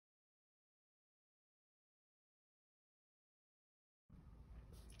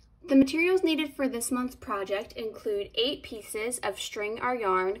The materials needed for this month's project include 8 pieces of string or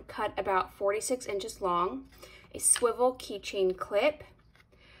yarn cut about 46 inches long, a swivel keychain clip,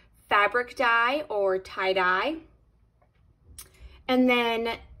 fabric dye or tie-dye, and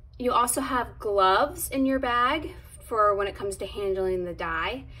then you also have gloves in your bag for when it comes to handling the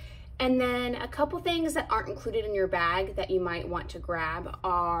dye. And then a couple things that aren't included in your bag that you might want to grab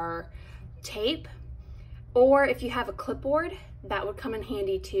are tape, or if you have a clipboard, that would come in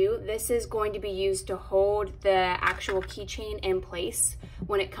handy too. This is going to be used to hold the actual keychain in place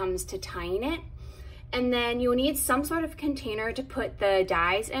when it comes to tying it. And then you'll need some sort of container to put the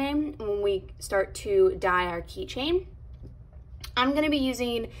dyes in when we start to dye our keychain. I'm gonna be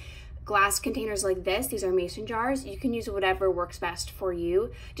using glass containers like this. These are mason jars. You can use whatever works best for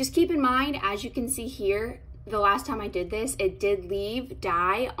you. Just keep in mind, as you can see here, the last time I did this, it did leave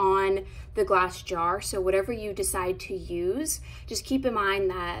dye on the glass jar. So whatever you decide to use, just keep in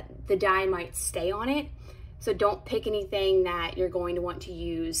mind that the dye might stay on it. So don't pick anything that you're going to want to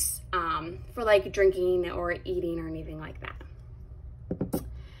use for like drinking or eating or anything like that.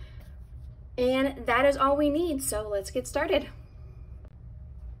 And that is all we need. So let's get started.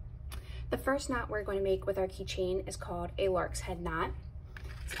 The first knot we're going to make with our keychain is called a lark's head knot.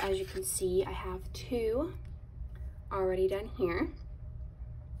 So as you can see, I have 2 already done here. And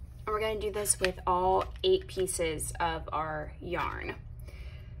we're going to do this with all 8 pieces of our yarn.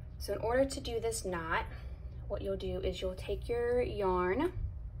 So in order to do this knot, what you'll do is you'll take your yarn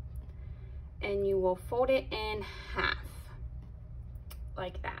and you will fold it in half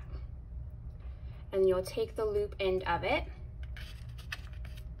like that. And you'll take the loop end of it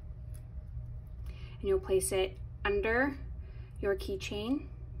and you'll place it under your keychain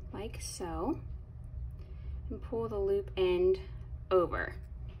like so and pull the loop end over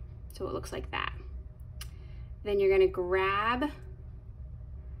so it looks like that. Then you're going to grab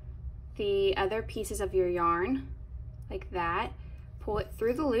the other pieces of your yarn like that, pull it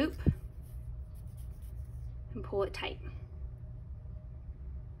through the loop and pull it tight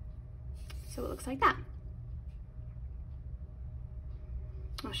so it looks like that.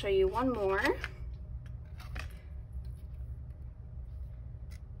 I'll show you one more.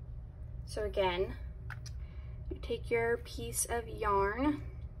 So again, you take your piece of yarn,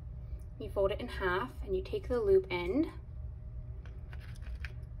 you fold it in half, and you take the loop end,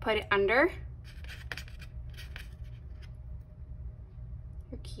 put it under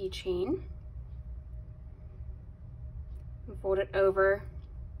your keychain, and fold it over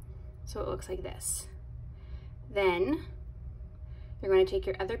so it looks like this. Then you're going to take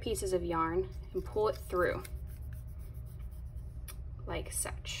your other pieces of yarn and pull it through like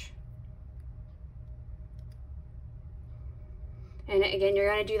such. And again, you're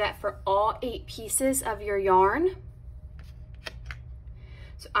going to do that for all 8 pieces of your yarn.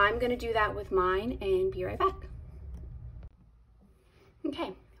 So I'm going to do that with mine and be right back.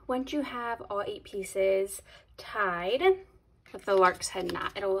 Okay, once you have all 8 pieces tied with the lark's head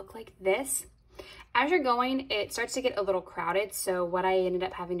knot, it'll look like this. As you're going, it starts to get a little crowded. So what I ended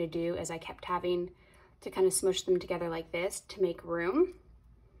up having to do is I kept having to kind of smush them together like this to make room.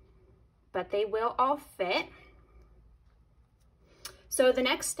 But they will all fit. So the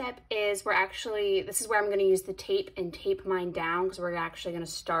next step is this is where I'm going to use the tape and tape mine down because we're actually going to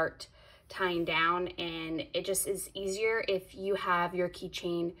start tying down, and it just is easier if you have your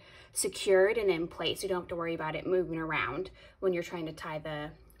keychain secured and in place. You don't have to worry about it moving around when you're trying to tie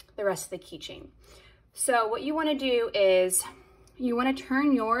the rest of the keychain. So what you want to do is you want to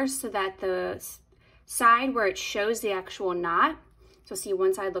turn yours so that the side where it shows the actual knot, so see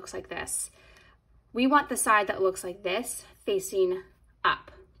one side looks like this. We want the side that looks like this facing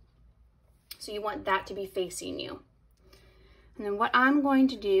up. So you want that to be facing you. And then what I'm going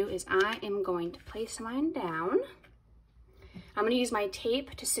to do is I am going to place mine down. I'm going to use my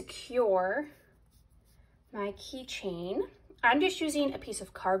tape to secure my keychain. I'm just using a piece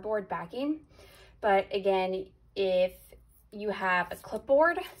of cardboard backing, but again, if you have a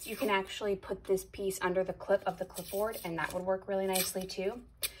clipboard, you can actually put this piece under the clip of the clipboard and that would work really nicely too.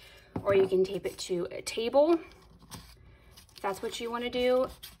 Or you can tape it to a table. If that's what you want to do.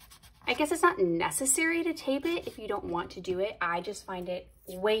 I guess it's not necessary to tape it if you don't want to do it. I just find it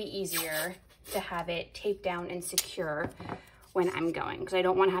way easier to have it taped down and secure when I'm going because I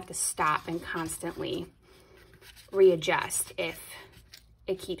don't want to have to stop and constantly readjust if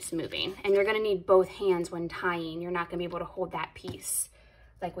it keeps moving. And you're going to need both hands when tying. You're not going to be able to hold that piece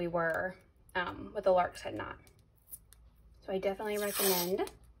like we were with the lark's head knot. So I definitely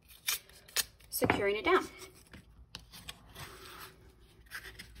recommend securing it down.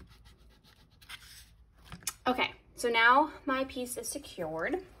 Okay, so now my piece is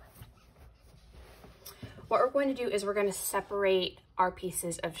secured. what we're going to do is we're going to separate our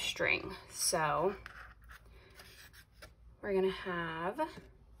pieces of string. So we're going to have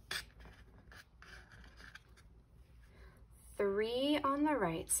 3 on the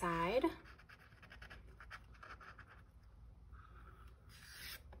right side,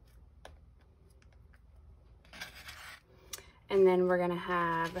 and then we're going to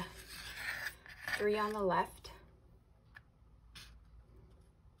have 3 on the left,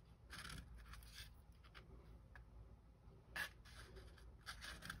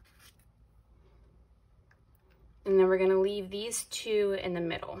 and then we're going to leave these 2 in the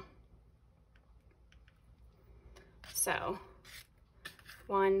middle. So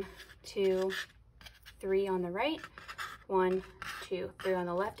 1, 2, 3 on the right, 1, 2, 3 on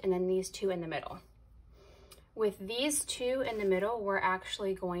the left, and then these 2 in the middle. With these 2 in the middle, we're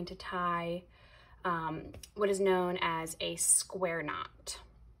actually going to tie what is known as a square knot.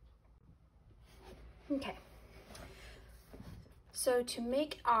 Okay, so to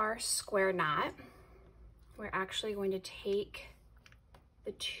make our square knot, we're actually going to take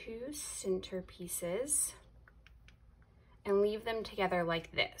the 2 center pieces and leave them together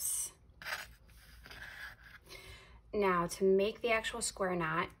like this. Now, to make the actual square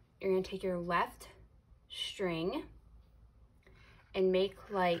knot, you're going to take your left string and make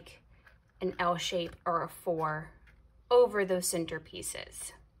like an L shape or a 4 over those center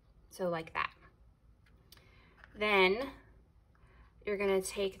pieces. So like that. Then you're going to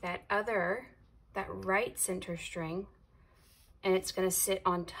take that right center string, and it's going to sit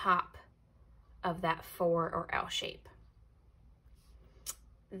on top of that 4 or L shape.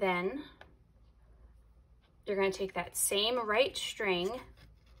 Then you're going to take that same right string,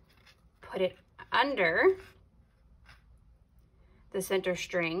 put it under the center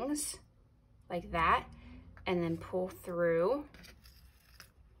strings like that, and then pull through,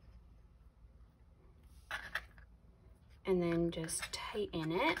 and then just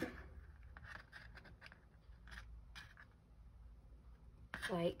tighten it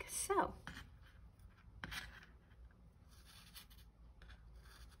like so.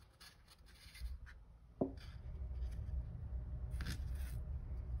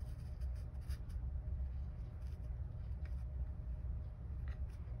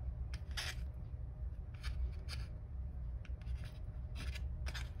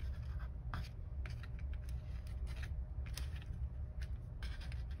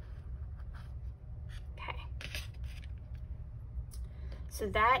 So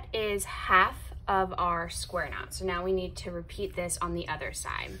that is half of our square knot. So now we need to repeat this on the other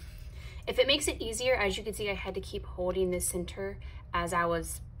side. If it makes it easier, as you can see, I had to keep holding the center as I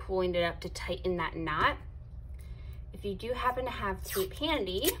was pulling it up to tighten that knot. If you do happen to have tape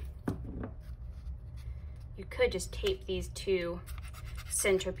handy, you could just tape these 2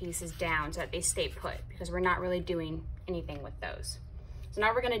 center pieces down so that they stay put, because we're not really doing anything with those. So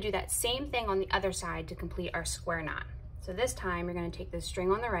now we're going to do that same thing on the other side to complete our square knot. So this time you're going to take the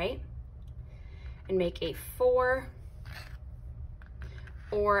string on the right and make a 4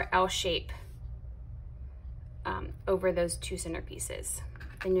 or L shape over those 2 center pieces.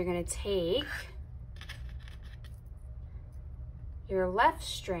 Then you're going to take your left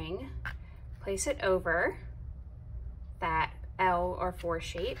string, place it over that L or 4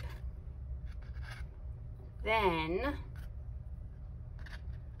 shape, then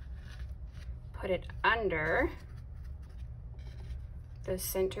put it under those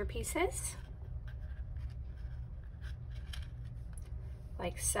center pieces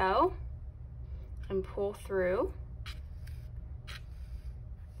like so, and pull through,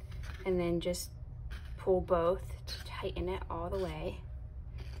 and then just pull both to tighten it all the way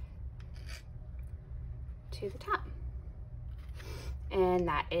to the top. And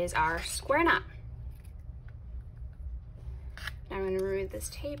that is our square knot. Now I'm going to remove this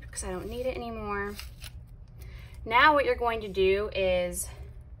tape because I don't need it anymore. Now what you're going to do is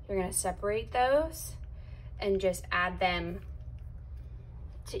you're going to separate those and just add them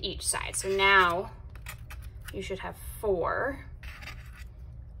to each side. So now you should have 4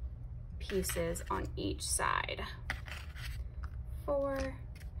 pieces on each side. 4,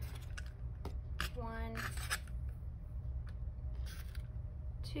 1,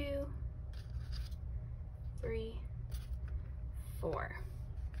 2, 3, 4.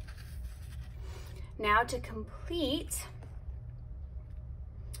 Now to complete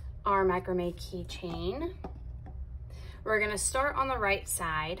our macrame keychain, we're going to start on the right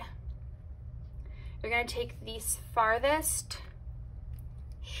side. You're going to take the farthest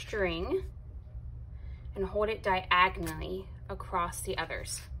string and hold it diagonally across the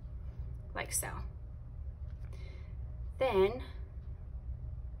others, like so. Then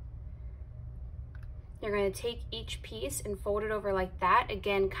you're going to take each piece and fold it over like that.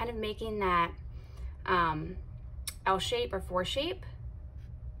 Again, kind of making that L shape or 4 shape,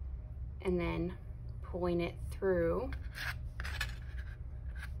 and then pulling it through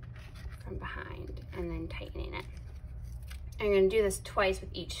from behind and then tightening it. And you're going to do this twice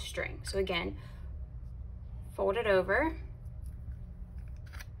with each string. So again, fold it over,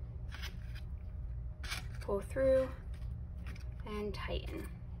 pull through, and tighten.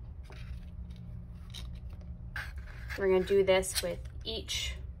 We're going to do this with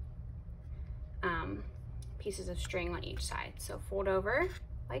each pieces of string on each side. So fold over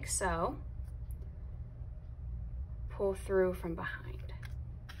like so, pull through from behind.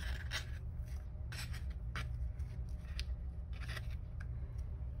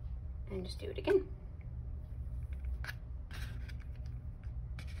 And just do it again.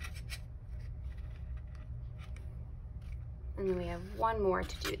 And then we have one more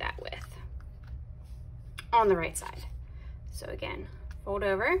to do that with on the right side. So again, fold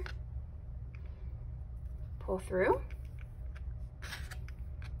over, pull through,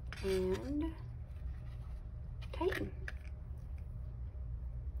 and tighten.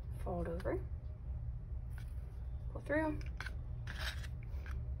 Fold over, pull through,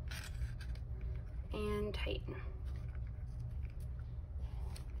 and tighten.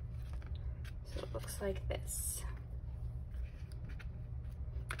 So it looks like this.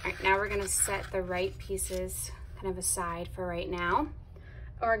 All right, now we're gonna set the right pieces kind of aside for right now. And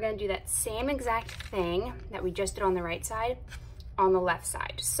we're gonna do that same exact thing that we just did on the right side on the left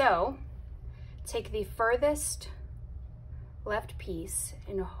side. So take the furthest left piece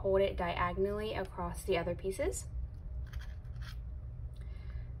and hold it diagonally across the other pieces.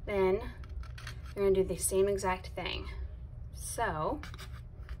 Then you're gonna do the same exact thing. So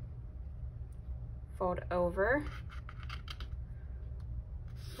fold over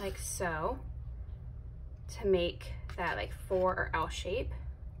like so to make that like 4 or L shape.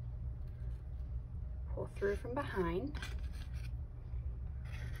 Pull through from behind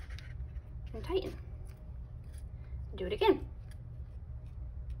and tighten. Do it again.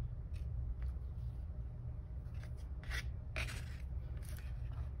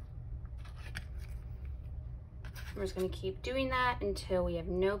 We're just going to keep doing that until we have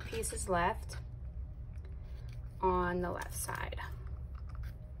no pieces left on the left side.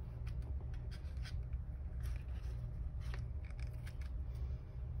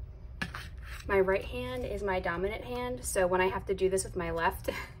 My right hand is my dominant hand, so when I have to do this with my left,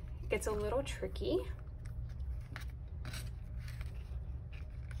 it gets a little tricky.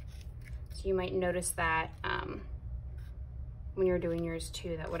 So you might notice that when you're doing yours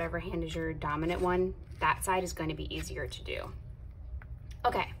too, that whatever hand is your dominant one, that side is going to be easier to do.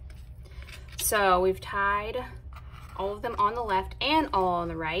 Okay, so we've tied all of them on the left and all on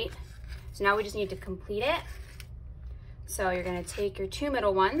the right. So now we just need to complete it. So you're going to take your 2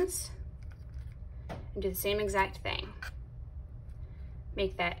 middle ones and do the same exact thing.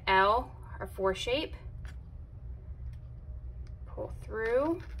 Make that L or 4 shape, pull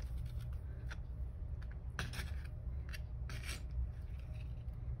through,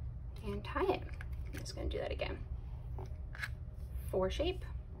 and tie it. I'm just going to do that again. 4 shape,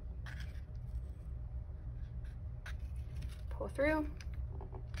 pull through,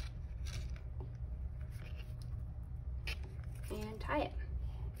 and tie it.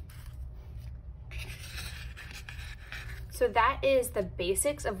 So that is the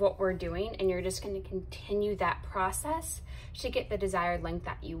basics of what we're doing, and you're just going to continue that process to get the desired length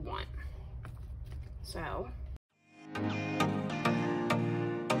that you want. So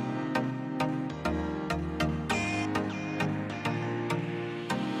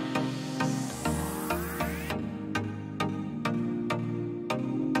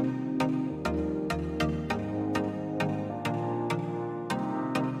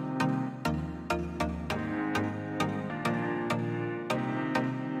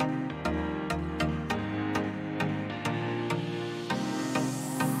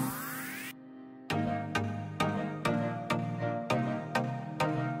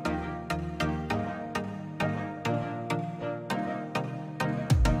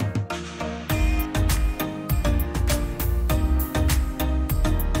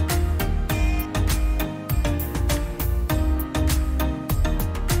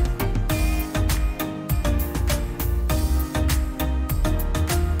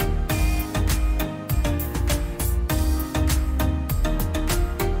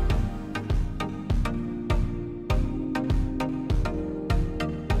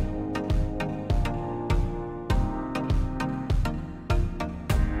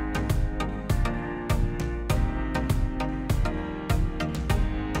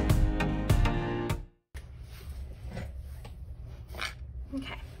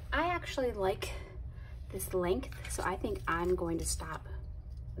actually like this length, so I think I'm going to stop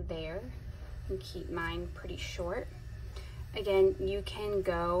there and keep mine pretty short. Again, you can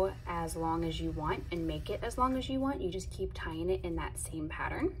go as long as you want and make it as long as you want. You just keep tying it in that same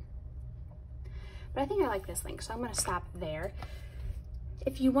pattern. But I think I like this length, so I'm gonna stop there.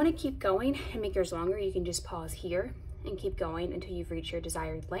 If you wanna keep going and make yours longer, you can just pause here and keep going until you've reached your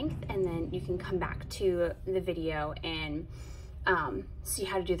desired length, and then you can come back to the video and see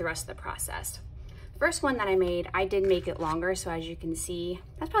how to do the rest of the process. The first one that I made, I did make it longer, so as you can see,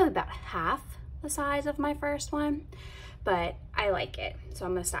 that's probably about half the size of my first one, but I like it, so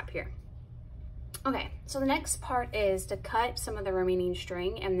I'm gonna stop here. Okay, so the next part is to cut some of the remaining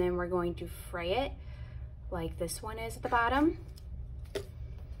string, and then we're going to fray it like this one is at the bottom.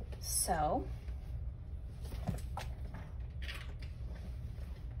 So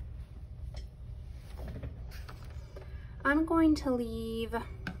I'm going to leave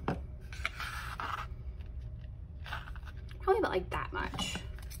probably about like that much.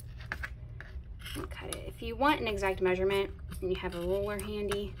 And cut it. If you want an exact measurement and you have a ruler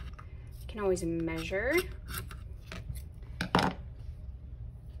handy, you can always measure.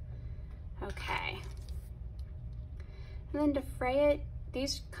 Okay. And then to fray it,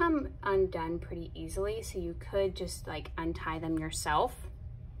 these come undone pretty easily, so you could just like untie them yourself,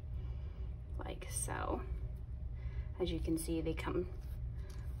 like so. As you can see, they come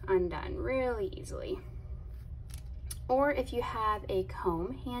undone really easily. Or if you have a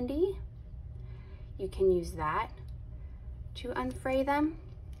comb handy, you can use that to unfray them.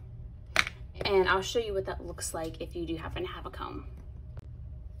 And I'll show you what that looks like if you do happen to have a comb.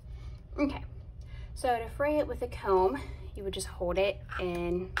 Okay, so to fray it with a comb, you would just hold it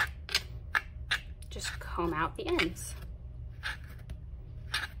and just comb out the ends.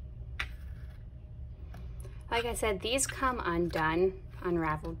 Like I said, these come undone,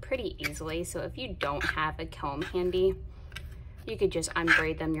 unraveled pretty easily, so if you don't have a comb handy, you could just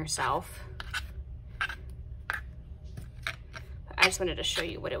unbraid them yourself. But I just wanted to show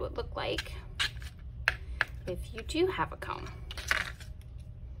you what it would look like if you do have a comb.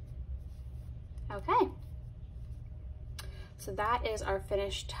 Okay. So that is our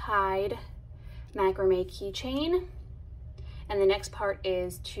finished tied macrame keychain. And the next part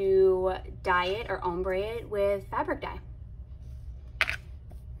is to dye it or ombre it with fabric dye.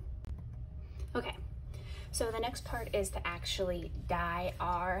 Okay, so the next part is to actually dye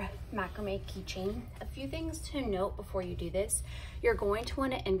our macrame keychain. A few things to note before you do this. You're going to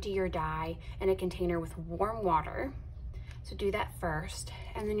want to empty your dye in a container with warm water. So do that first.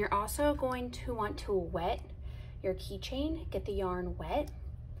 And then you're also going to want to wet your keychain, get the yarn wet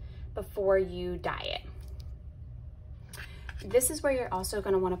before you dye it. This is where you're also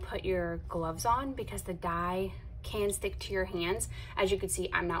going to want to put your gloves on because the dye can stick to your hands. As you can see,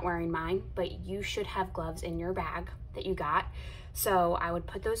 I'm not wearing mine, but you should have gloves in your bag that you got. So I would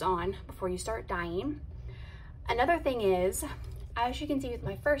put those on before you start dyeing. Another thing is, as you can see with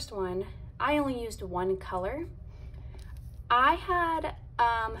my first one, I only used one color. I had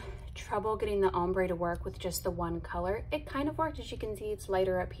trouble getting the ombre to work with just the one color. It kind of worked. As you can see, it's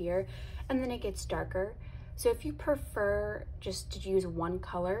lighter up here and then it gets darker. So if you prefer just to use one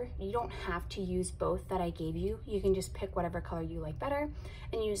color, you don't have to use both that I gave you. You can just pick whatever color you like better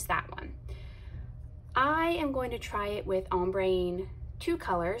and use that one. I am going to try it with ombreing two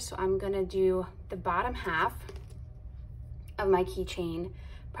colors. So I'm gonna do the bottom half of my keychain,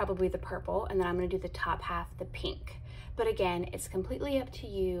 probably the purple, and then I'm gonna do the top half, the pink. But again, it's completely up to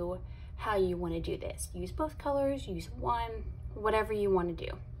you how you want to do this. Use both colors, use one, whatever you want to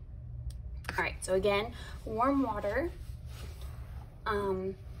do. All right, so again, warm water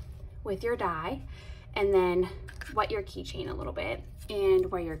with your dye, and then wet your keychain a little bit and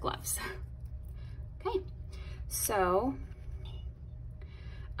wear your gloves. Okay, so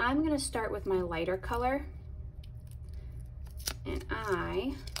I'm gonna start with my lighter color, and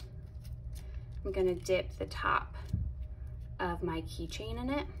I'm gonna dip the top of my keychain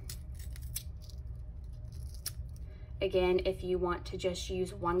in it. Again, if you want to just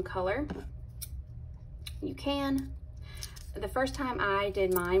use one color, you can. The first time I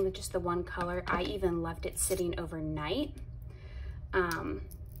did mine with just the one color, I even left it sitting overnight.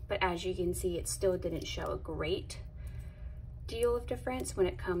 But as you can see, it still didn't show a great deal of difference when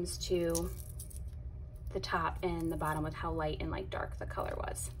it comes to the top and the bottom with how light and like dark the color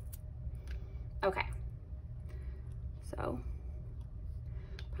was. Okay, so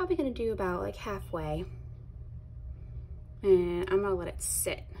probably gonna do about like halfway, and I'm gonna let it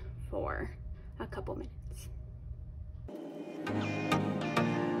sit for a couple minutes.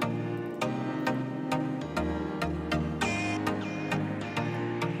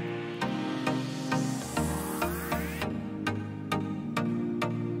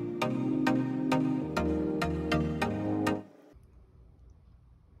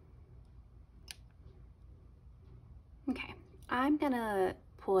 gonna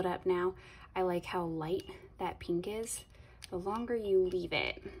pull it up now. I like how light that pink is. The longer you leave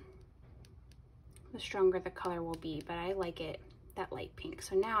it, the stronger the color will be, but I like it that light pink.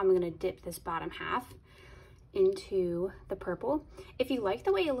 So now I'm gonna dip this bottom half into the purple. If you like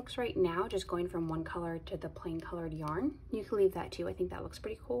the way it looks right now, just going from one color to the plain colored yarn, you can leave that too. I think that looks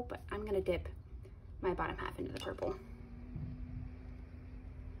pretty cool, but I'm gonna dip my bottom half into the purple.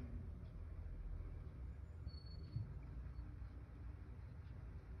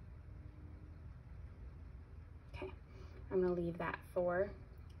 Okay, I'm gonna leave that for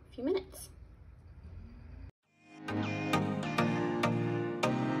a few minutes.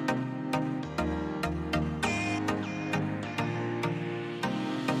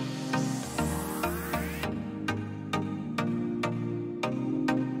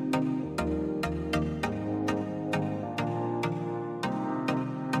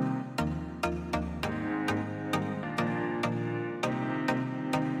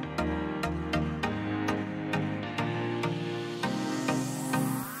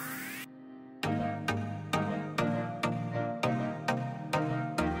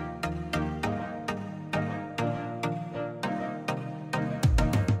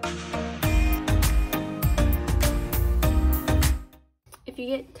 If you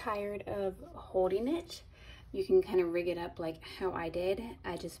get tired of holding it, you can kind of rig it up like how I did.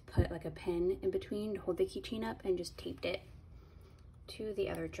 I just put like a pin in between to hold the keychain up and just taped it to the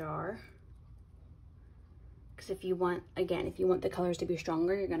other jar. Because if you want, again, if you want the colors to be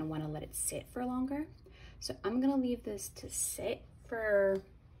stronger, you're gonna wanna let it sit for longer. So I'm gonna leave this to sit for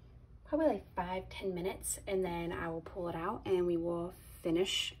probably like 5-10 minutes, and then I will pull it out and we will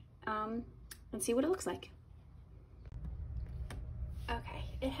finish and see what it looks like. Okay,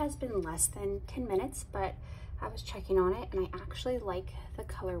 it has been less than 10 minutes, but I was checking on it and I actually like the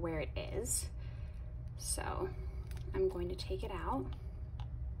color where it is. So I'm going to take it out.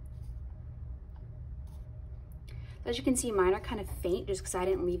 As you can see, mine are kind of faint just because I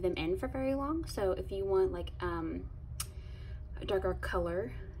didn't leave them in for very long. So if you want like a darker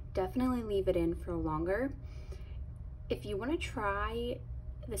color, definitely leave it in for longer. If you want to try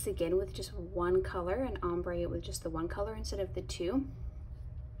this again with just one color and ombre it with just the one color instead of the two,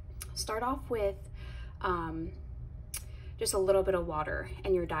 start off with just a little bit of water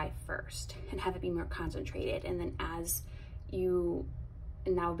and your dye first and have it be more concentrated, and then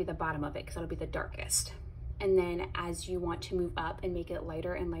and that will be the bottom of it because that'll be the darkest. And then as you want to move up and make it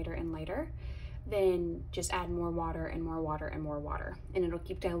lighter and lighter and lighter, then just add more water and more water and more water, and it'll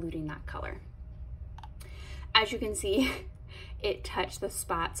keep diluting that color. As you can see, it touched the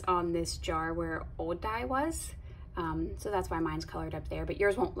spots on this jar where old dye was. So that's why mine's colored up there, but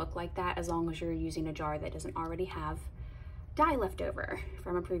yours won't look like that as long as you're using a jar that doesn't already have dye left over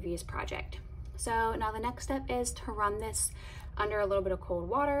from a previous project. So now the next step is to run this under a little bit of cold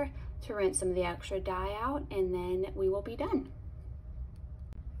water to rinse some of the extra dye out, and then we will be done.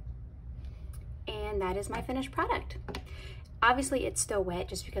 And that is my finished product. Obviously it's still wet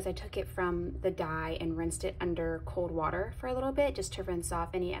just because I took it from the dye and rinsed it under cold water for a little bit just to rinse off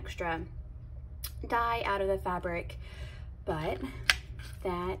any extra dye out of the fabric, but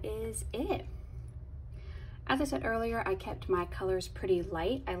that is it. As I said earlier, I kept my colors pretty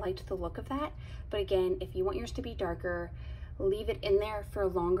light. I liked the look of that, but again, if you want yours to be darker, leave it in there for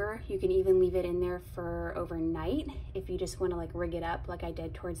longer. You can even leave it in there for overnight if you just want to like rig it up like I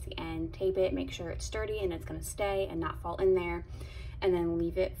did towards the end. Tape it, make sure it's sturdy and it's going to stay and not fall in there, and then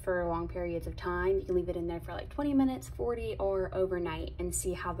leave it for long periods of time. You can leave it in there for like 20 minutes, 40, or overnight, and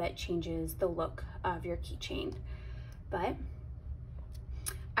see how that changes the look of your keychain. But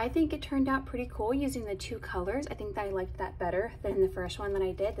I think it turned out pretty cool using the two colors. I think that I liked that better than the first one that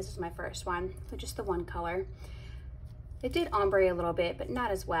I did. This is my first one, so just the one color. It did ombre a little bit, but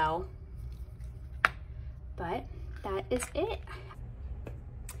not as well. But that is it.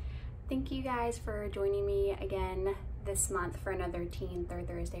 Thank you guys for joining me again this month for another Teen Third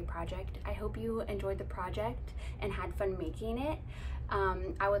Thursday project. I hope you enjoyed the project and had fun making it.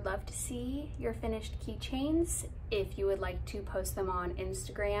 I would love to see your finished keychains. If you would like to post them on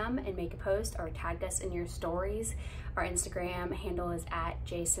Instagram and make a post or tag us in your stories, our Instagram handle is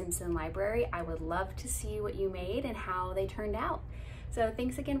 @jsimpsonlibrary. I would love to see what you made and how they turned out. So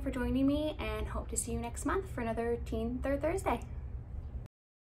thanks again for joining me, and hope to see you next month for another Teen Third Thursday.